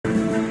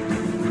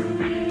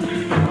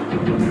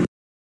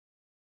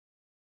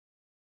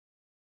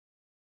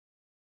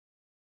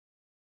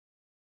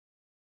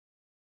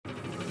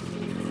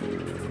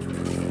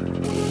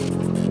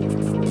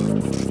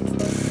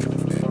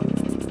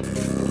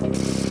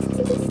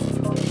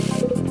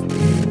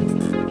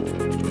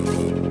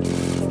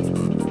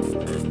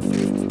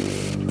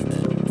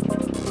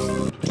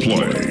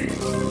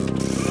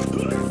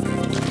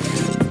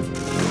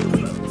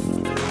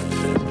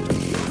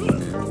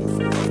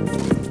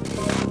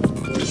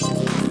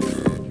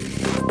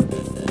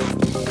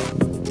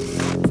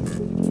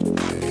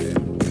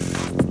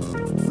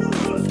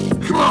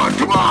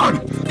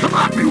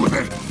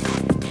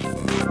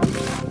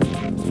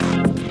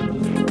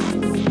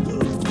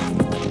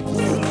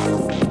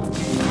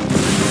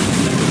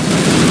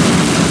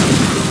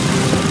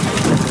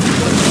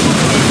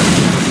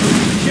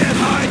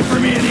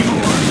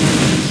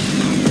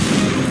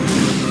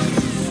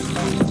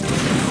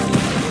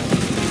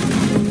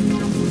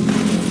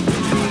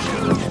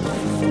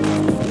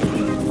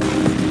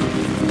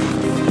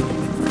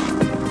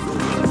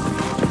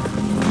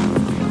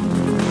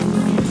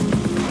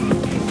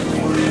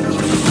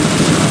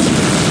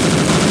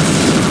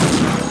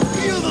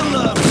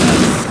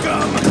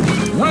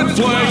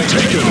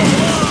taken.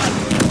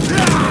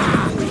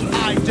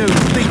 I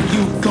don't think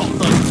you've got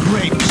the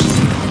grapes.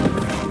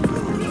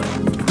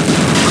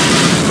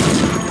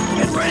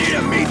 Get ready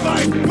to meet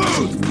my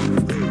booth!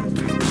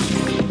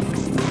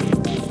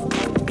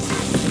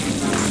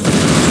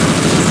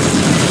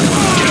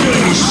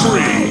 Killing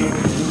spree.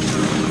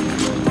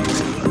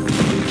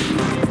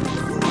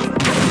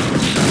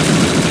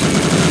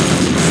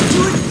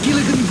 Stuart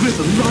Gilligan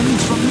Griffin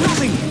runs from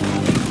nothing.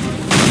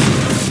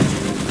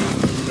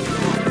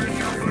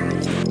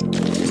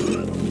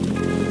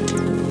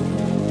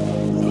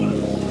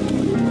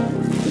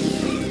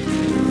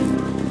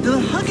 The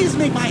huggies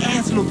make my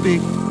ass look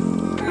big.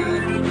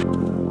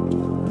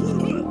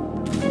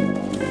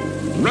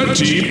 Red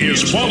team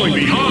is falling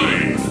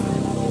behind.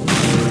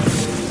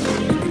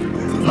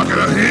 I got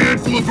a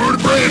handful of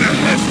vertebrae and a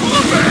head full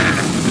of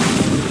mass.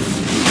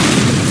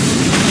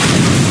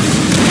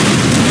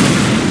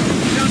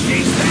 Don't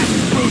chase that,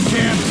 boot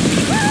camp.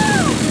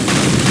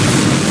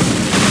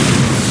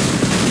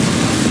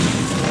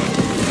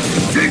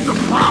 Take the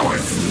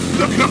prowess,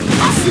 the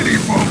capacity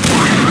for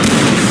violence.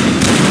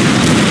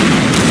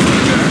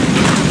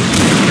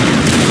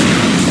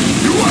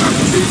 You want a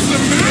piece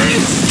of me?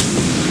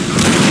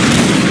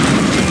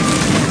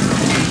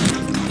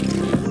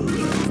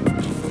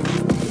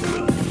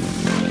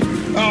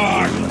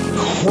 Ah,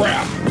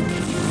 crap.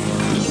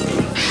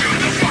 Shoot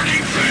the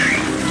fucking thing!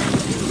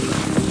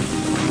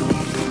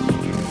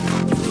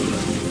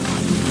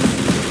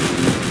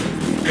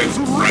 It's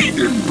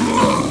raining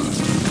blood!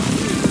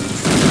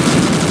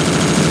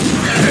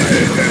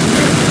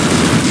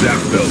 That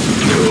feels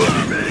good,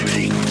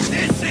 baby!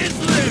 This is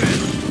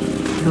living.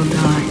 You'll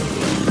die.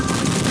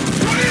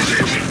 What is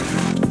it?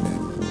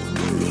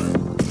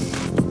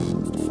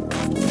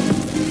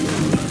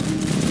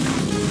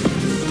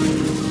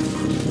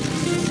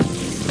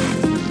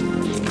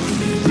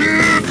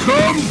 Here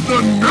comes the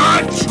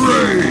night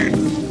train!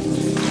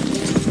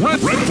 Red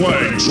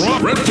flag drop.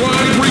 Red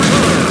flag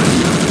return.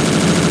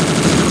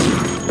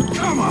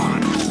 Come on.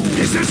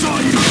 Is this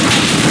all you got?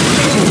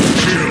 Double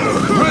kill.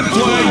 Red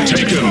flag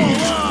taken.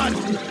 Hold on.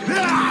 Ah!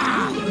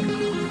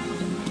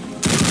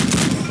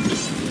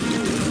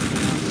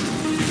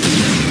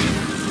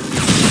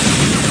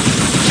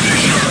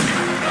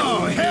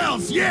 Oh,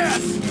 hells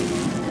yes!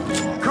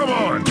 Come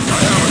on! I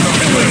have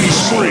enough. Killing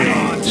spree.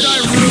 Did I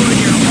ruin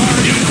your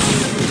party?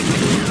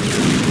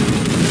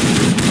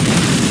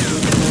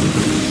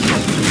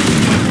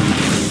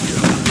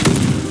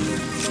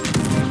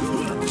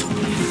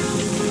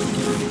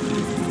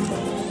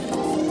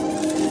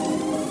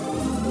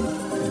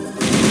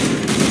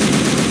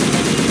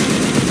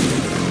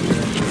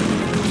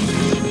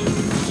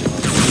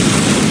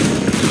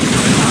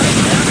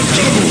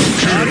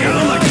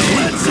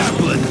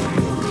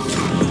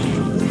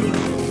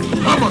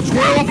 I'm a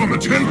 12 on the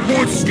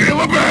 10-point scale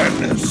of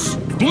madness!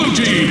 Blue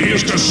team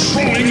is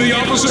destroying the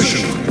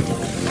opposition.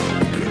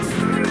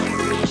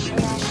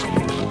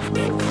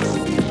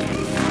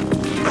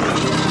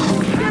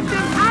 Get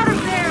them out of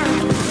there!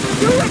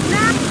 Do it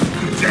now!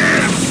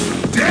 Dance!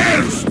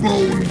 Dance,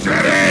 Spoon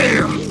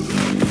Daddy!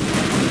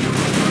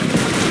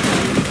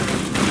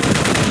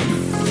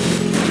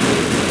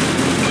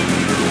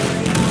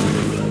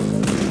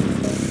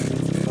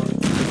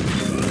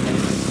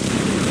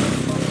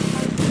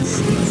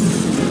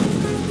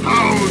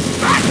 How's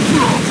that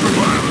for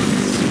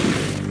violence?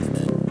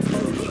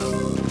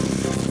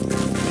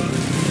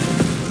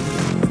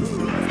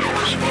 No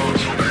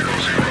response from Echo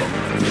Zero.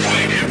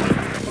 Find him.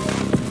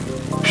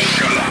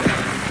 Shut up.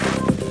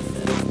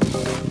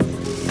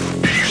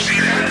 Did you see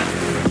that?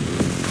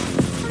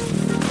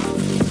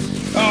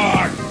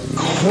 Ah,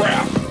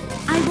 crap.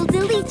 I will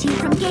delete you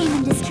from game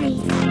industry.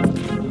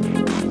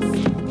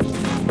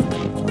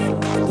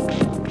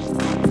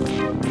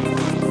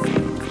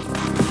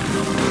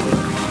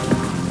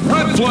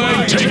 Red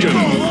flag taken.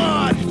 Hold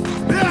on.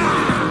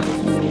 Ah!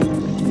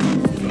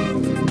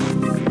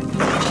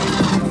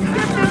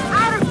 Get them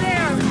out of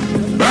there!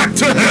 Back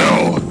to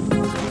hell!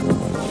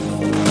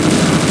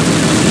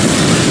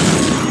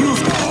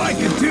 Oh, I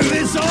could do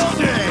this all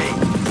day.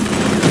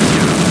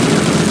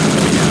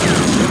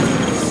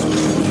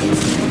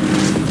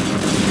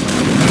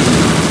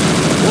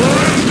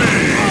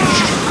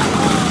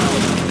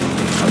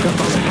 I've got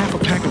about half a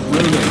pack of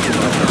radio.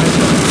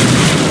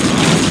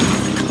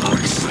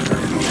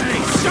 Hey,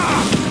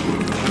 stop!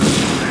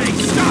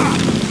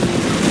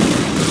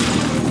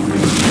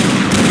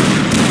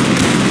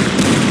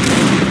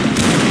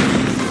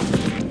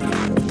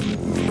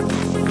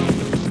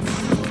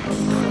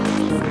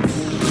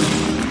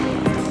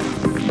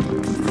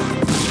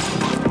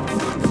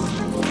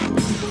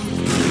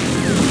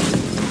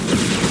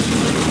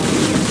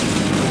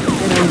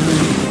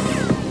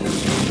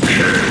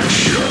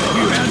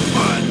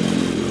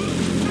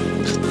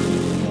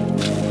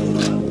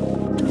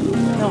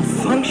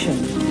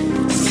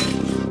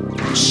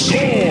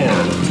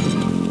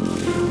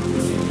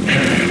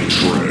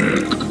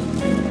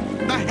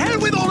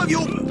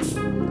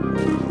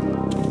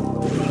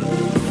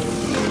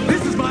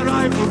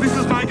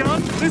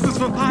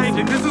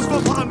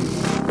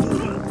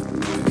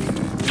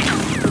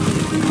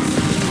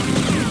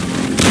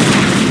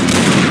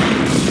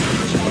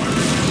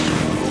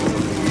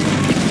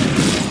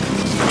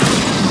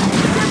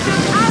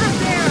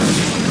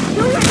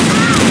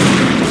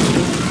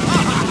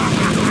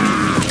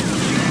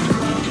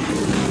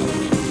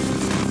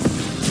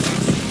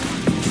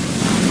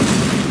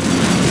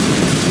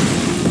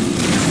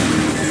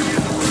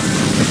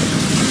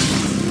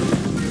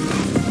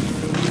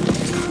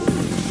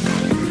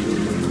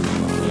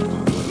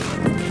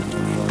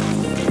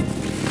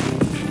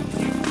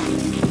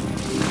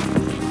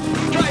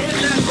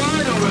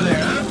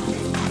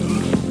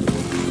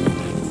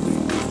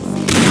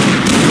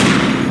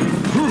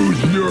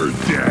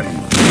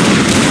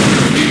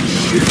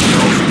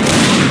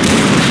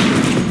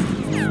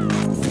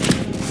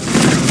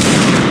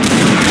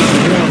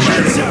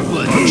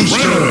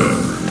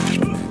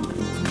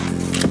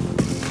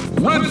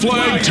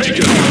 flag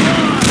taken.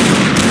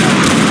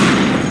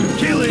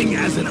 Killing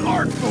as an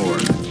art form.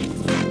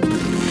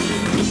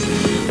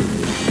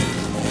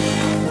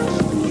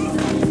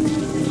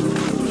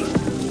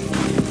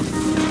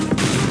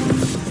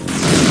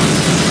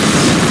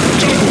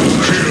 Double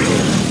kill.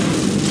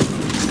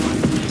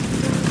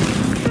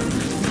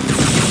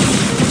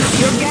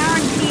 You're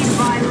guaranteed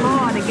by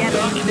law to get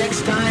Lucky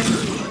next time.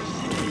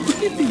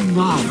 Wouldn't it be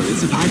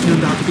marvelous if I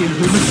turned out to be a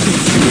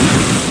homosexual?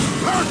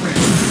 Perfect.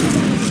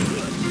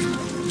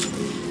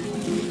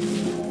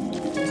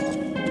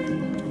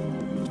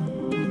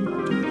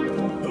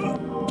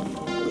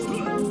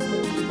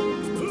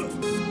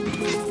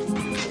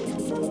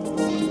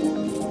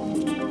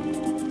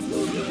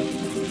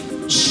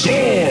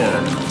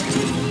 Score.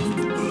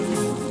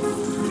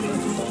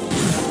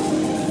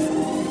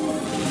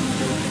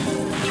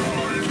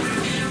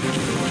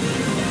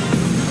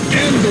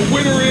 And the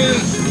winner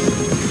is...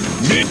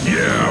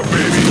 Yeah,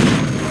 baby.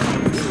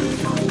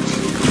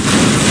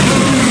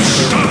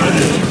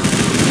 Unstoppable.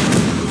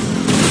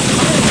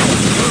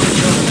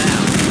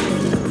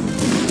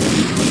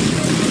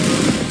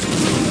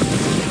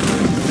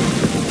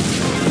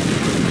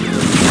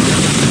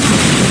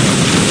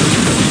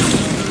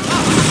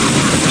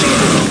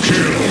 Double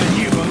kill. Can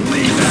you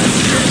believe that?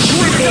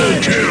 Triple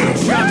kill.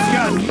 Rap's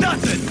got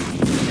nothing.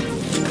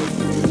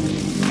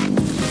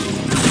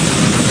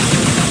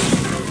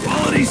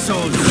 Quality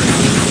soldier.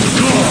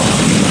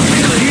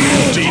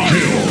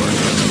 Multi-kill.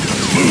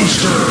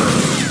 Booster.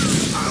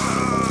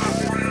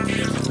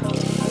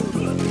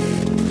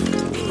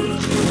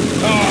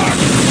 Ah,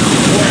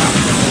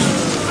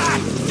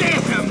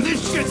 damn! This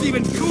shit's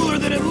even cooler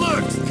than it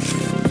looks.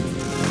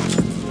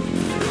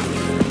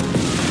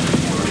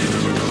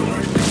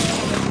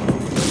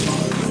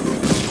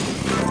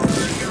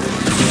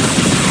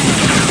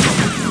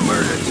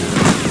 Murdered.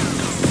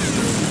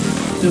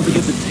 Don't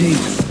forget the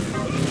tapes.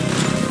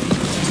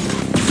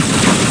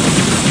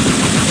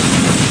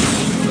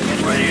 Get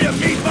ready to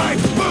meet my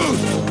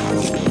booth.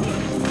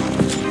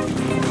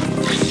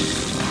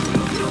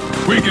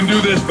 We can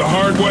do this the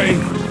hard way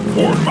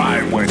or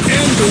my way.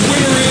 And the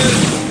winner is...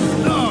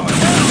 Oh,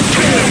 hell.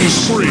 Killing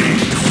spree.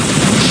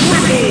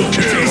 Triple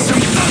kill. Chase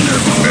some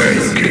thunderbolts.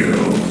 Mega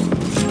kill.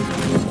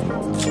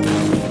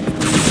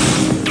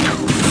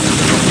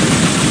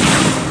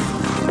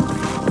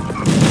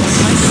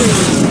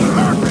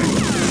 Perfect.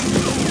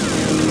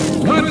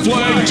 Red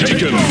flag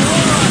taken.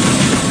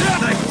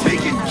 I've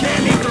taken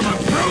candy from a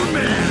grown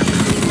man.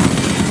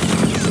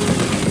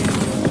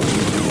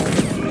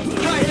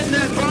 Try hitting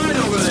that barn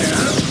over there,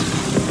 huh?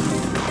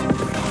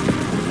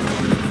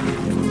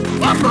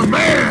 I'm the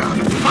man.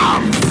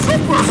 I'm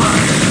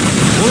Superman.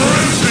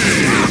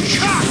 Rampage.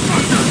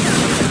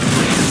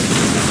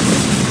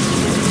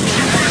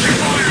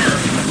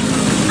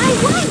 I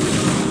won!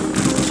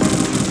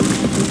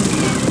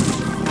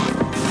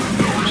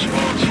 No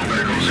response from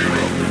Echo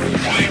Zero.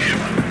 Find him.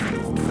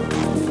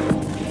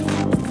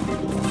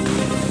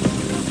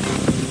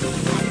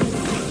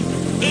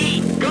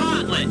 Eat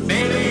gauntlet,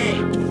 baby.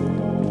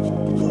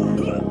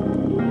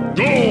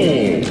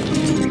 Goal.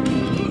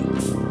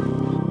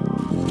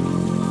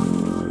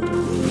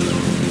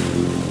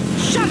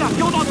 Shut up!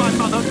 You're not my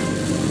mother!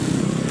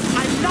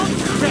 I love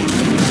crap!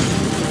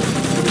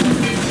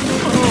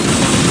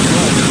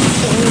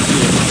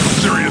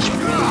 Serious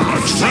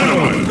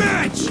adrenaline.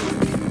 Bitch!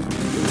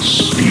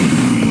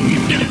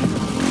 Speed.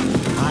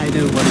 I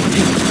know what it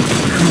takes to be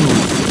cool.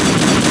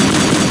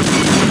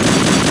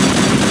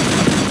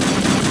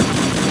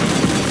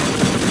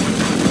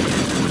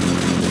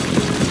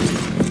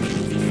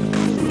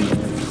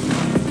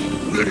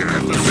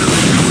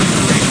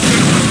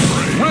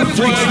 Red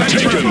flag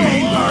taken.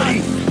 Party.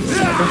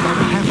 Like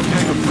half a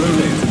pack of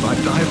Rolaids in my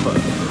diaper.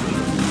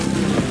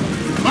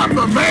 I'm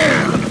the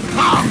man.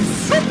 I'm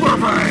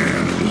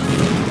Superman.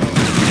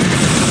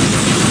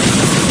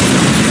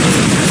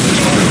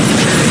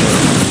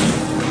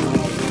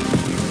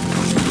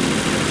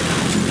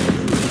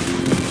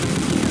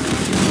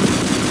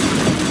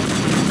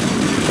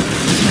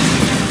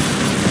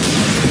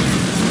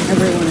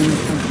 Everyone in the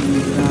company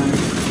is gone.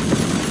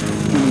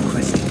 Any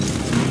questions?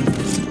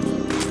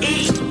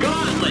 Eat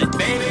gauntlet,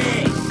 baby.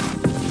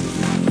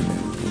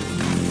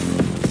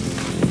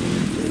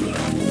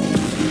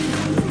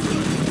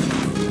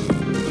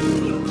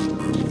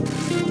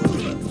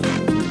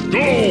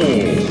 Goal.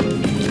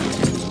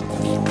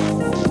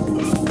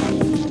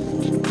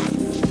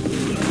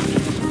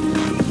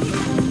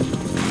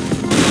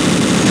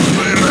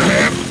 Man and a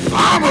half.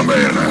 I'm a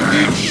man and a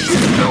half.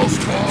 Shit,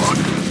 spawn.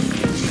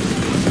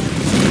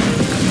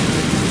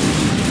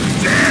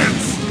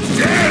 Dance,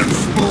 dance,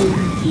 Spoon.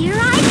 Here I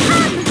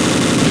come!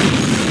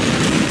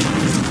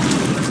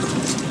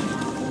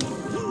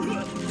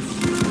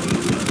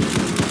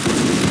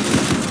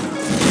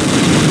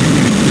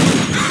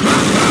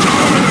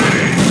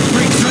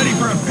 Freaks ready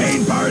for a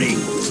pain party.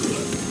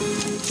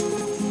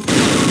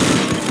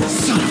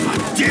 Son of a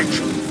dick.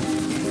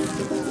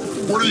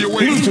 What are you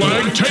waiting for? Blue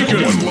flag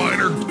taken.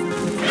 One-liner.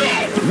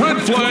 Red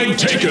flag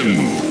taken.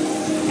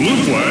 Blue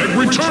flag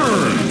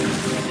returned.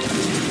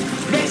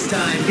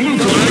 time. Blue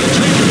flag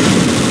taken.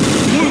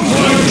 Blue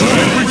flag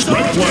dropped.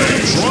 Red flag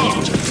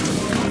dropped.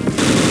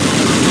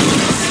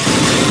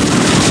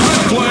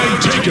 Red flag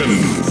taken.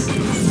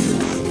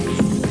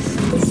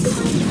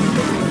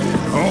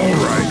 All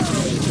right.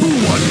 Who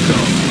wants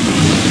some?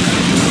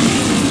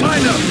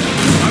 Line up.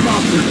 I'm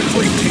offering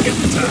free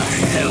tickets to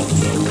hell.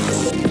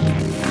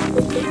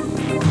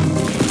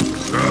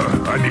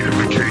 I need a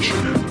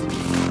vacation.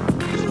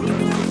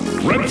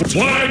 Red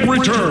flag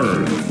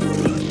returned.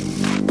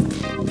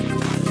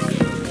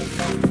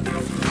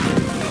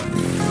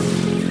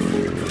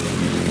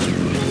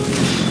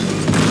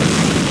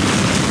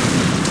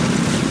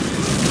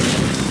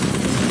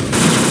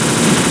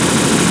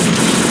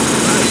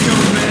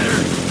 Don't matter.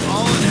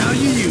 All in how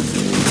you use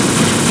it.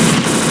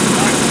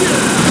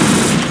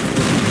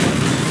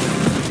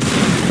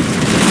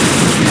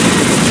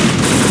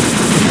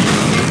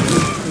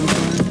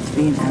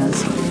 Be an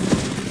asshole.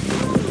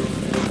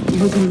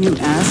 Look at you,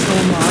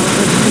 asshole model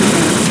of the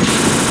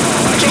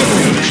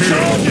Double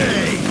kill.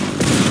 Day.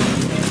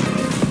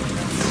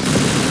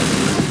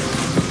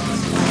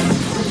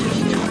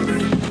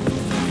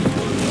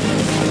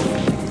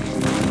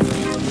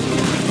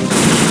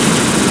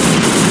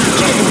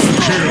 Double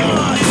kill.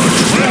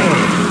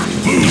 Adrenaline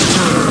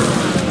booster.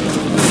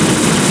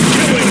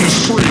 Killing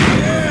spree.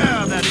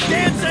 Yeah, the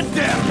dance of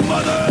death,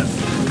 mothers.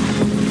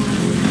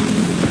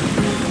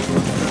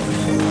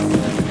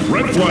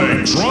 Red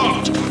flag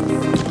dropped.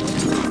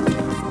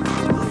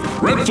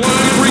 Red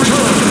flag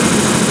returned.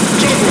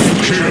 Double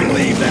kill.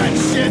 Leave that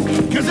shit,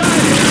 cause I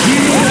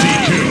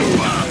Multi-kill.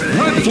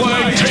 Red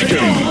flag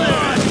taken.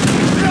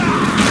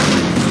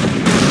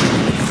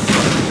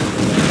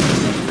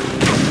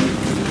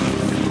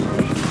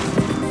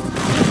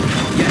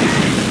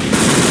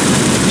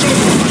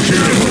 Double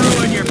kill.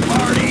 ruin your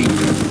party.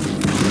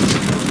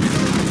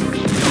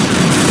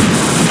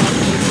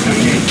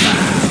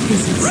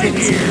 He's Right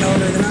 6 here. years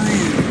older than I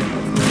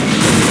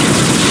am.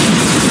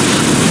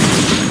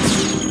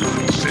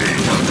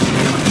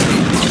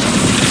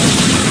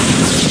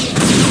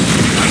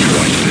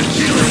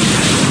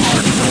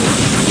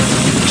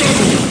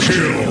 Double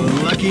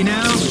kill. Lucky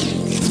now?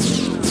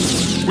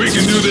 We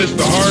can do this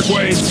the hard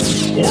way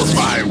or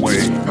my way.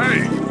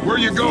 Hey, where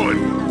you going?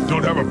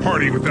 Don't have a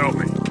party without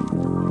me.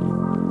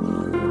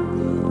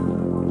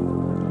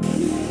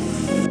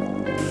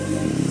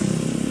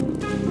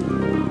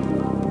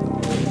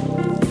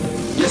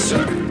 Yes,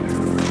 sir.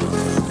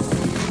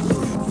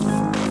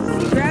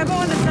 Grab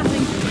onto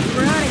something.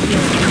 We're out of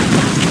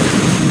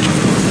here.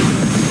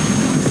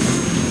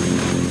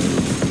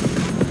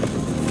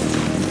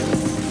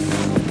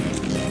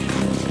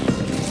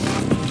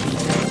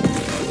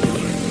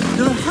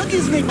 The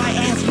huggies make my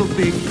ass look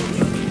big.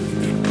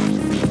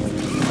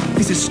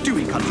 This is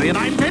Stewie country, and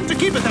I intend to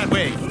keep it that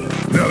way.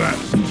 Now that's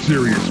some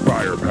serious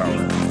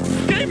firepower.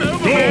 Game over,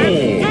 Goal.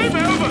 man.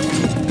 Game over.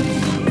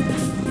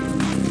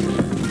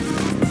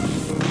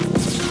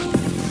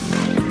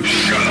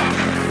 Shut up.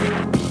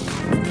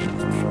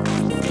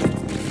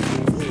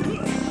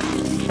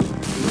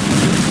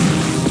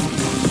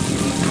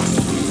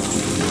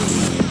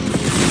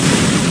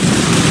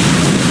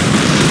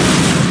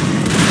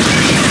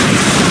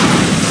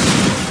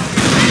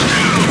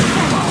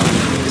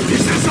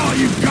 Is this all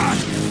you've got?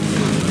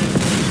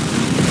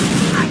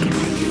 I can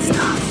make it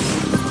stop.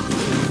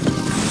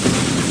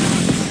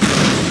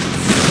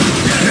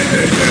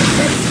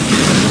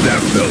 That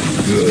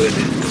felt good.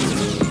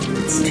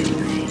 It's too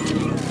late.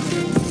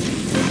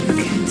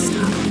 You can't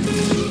stop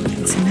it.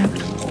 It's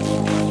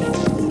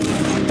inevitable.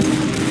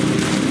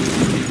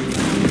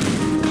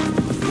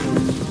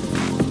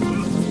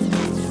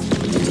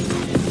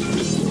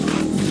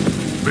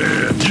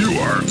 Man, you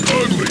are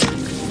ugly.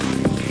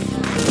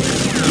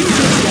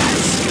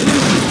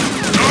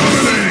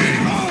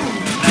 Dominating.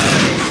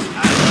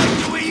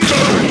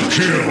 Double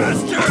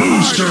kill.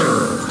 Booster.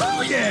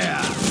 Oh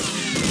yeah!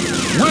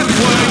 Red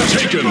flag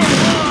taken.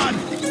 On!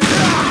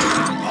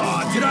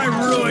 Oh, did I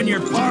ruin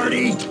your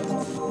party?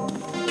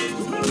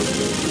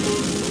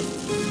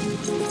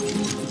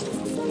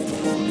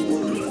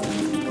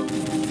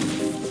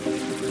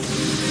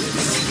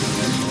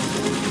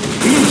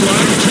 Blue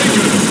flag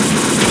taken.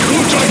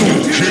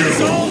 Double This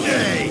kill. all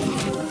day!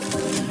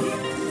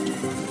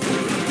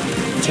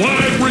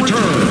 Flag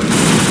returned.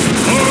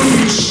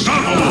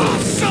 Unstoppable.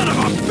 Son of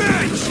a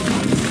bitch!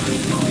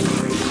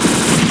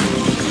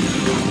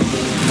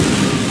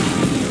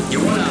 You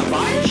wanna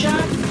buy a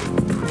shot?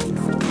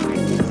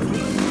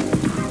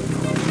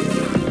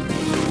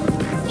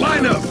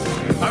 Line up.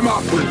 I'm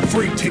offering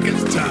free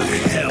tickets to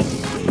hell.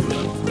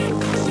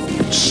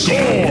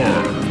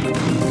 Score.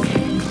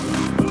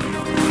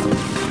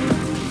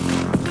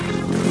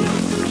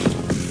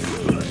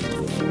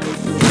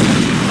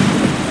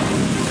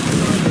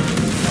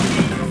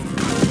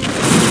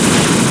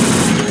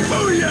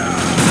 Booyah!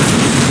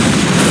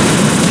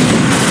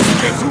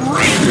 It's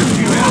right if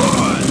you have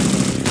fun.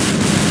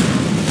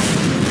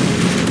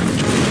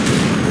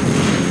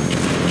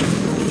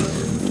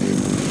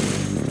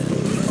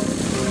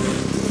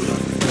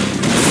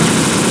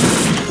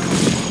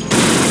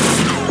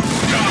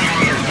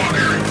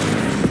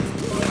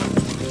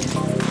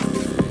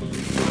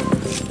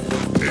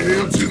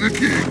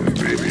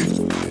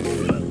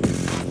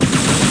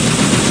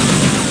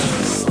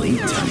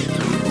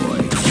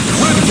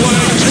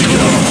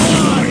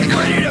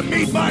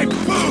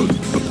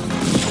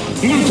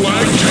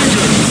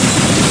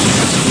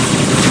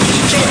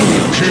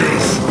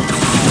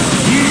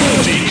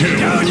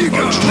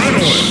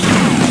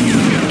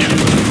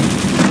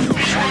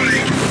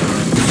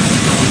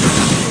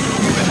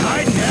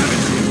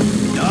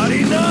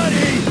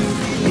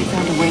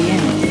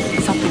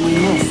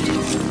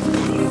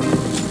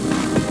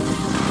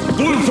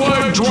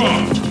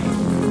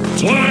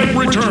 Flag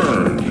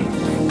returned.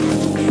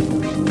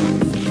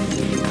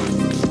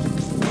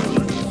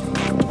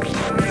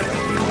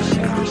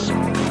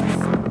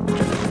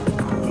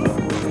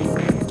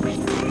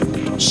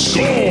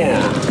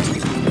 Score!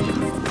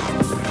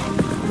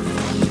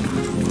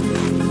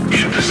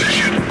 In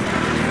position.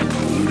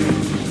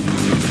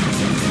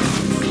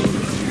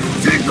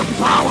 Take the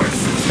prowess,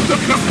 the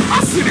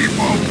capacity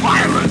for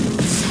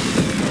violence.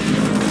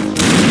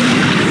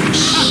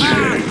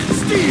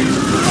 Steer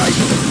right.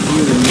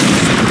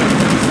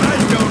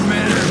 Size don't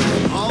matter.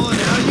 All in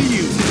how you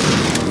use it.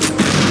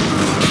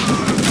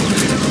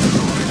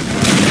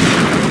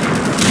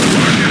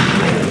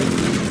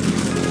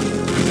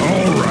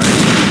 All right.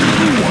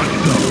 Who wants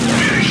some?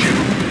 Finish him.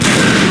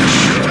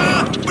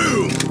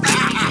 Boom!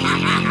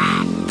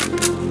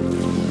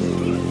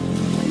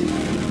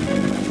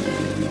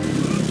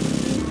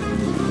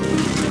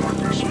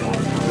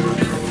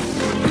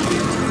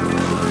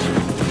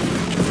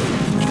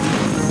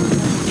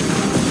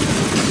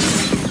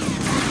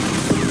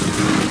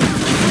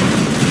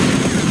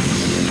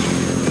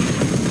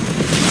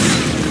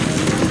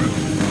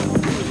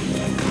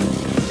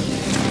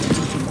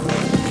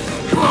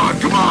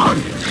 Come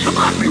on. Come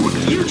at me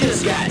with You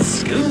just got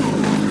scooped.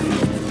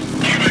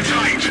 Keep it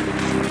tight.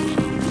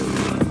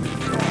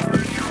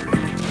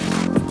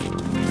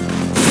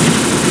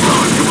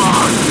 Come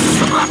on.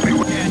 Come at me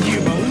with Can you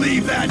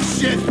believe that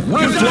shit?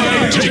 Red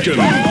flag taken.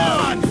 Come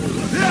on!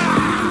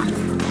 Ah!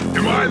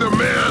 Am I the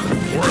man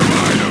or am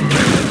I the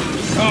man?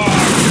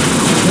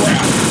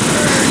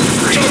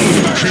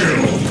 Double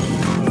kill.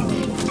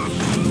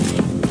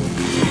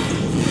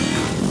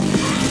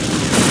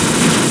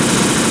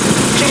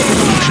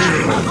 Double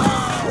kill.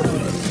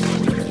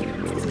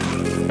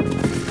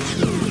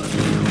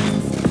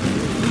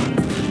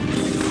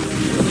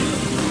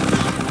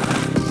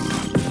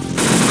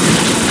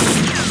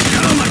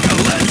 Sound like a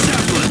Led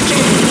Zeppelin!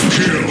 Double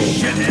kill.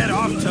 Shithead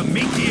off to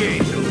meet the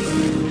angels!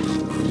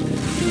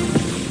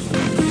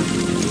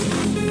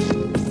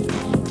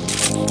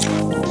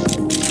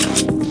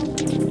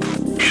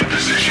 In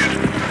position.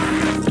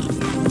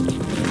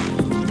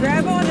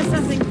 Grab onto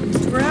something.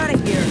 We're out of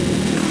here.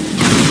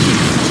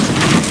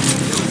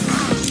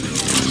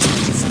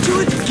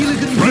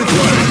 Red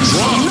flag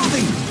dropped.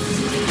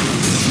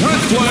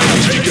 Red flag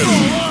taken.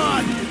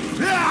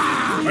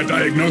 A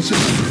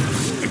diagnosis?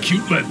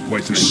 Acute lead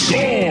poisoning.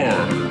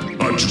 Score.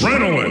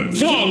 Adrenaline.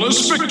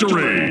 Flawless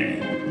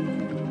victory.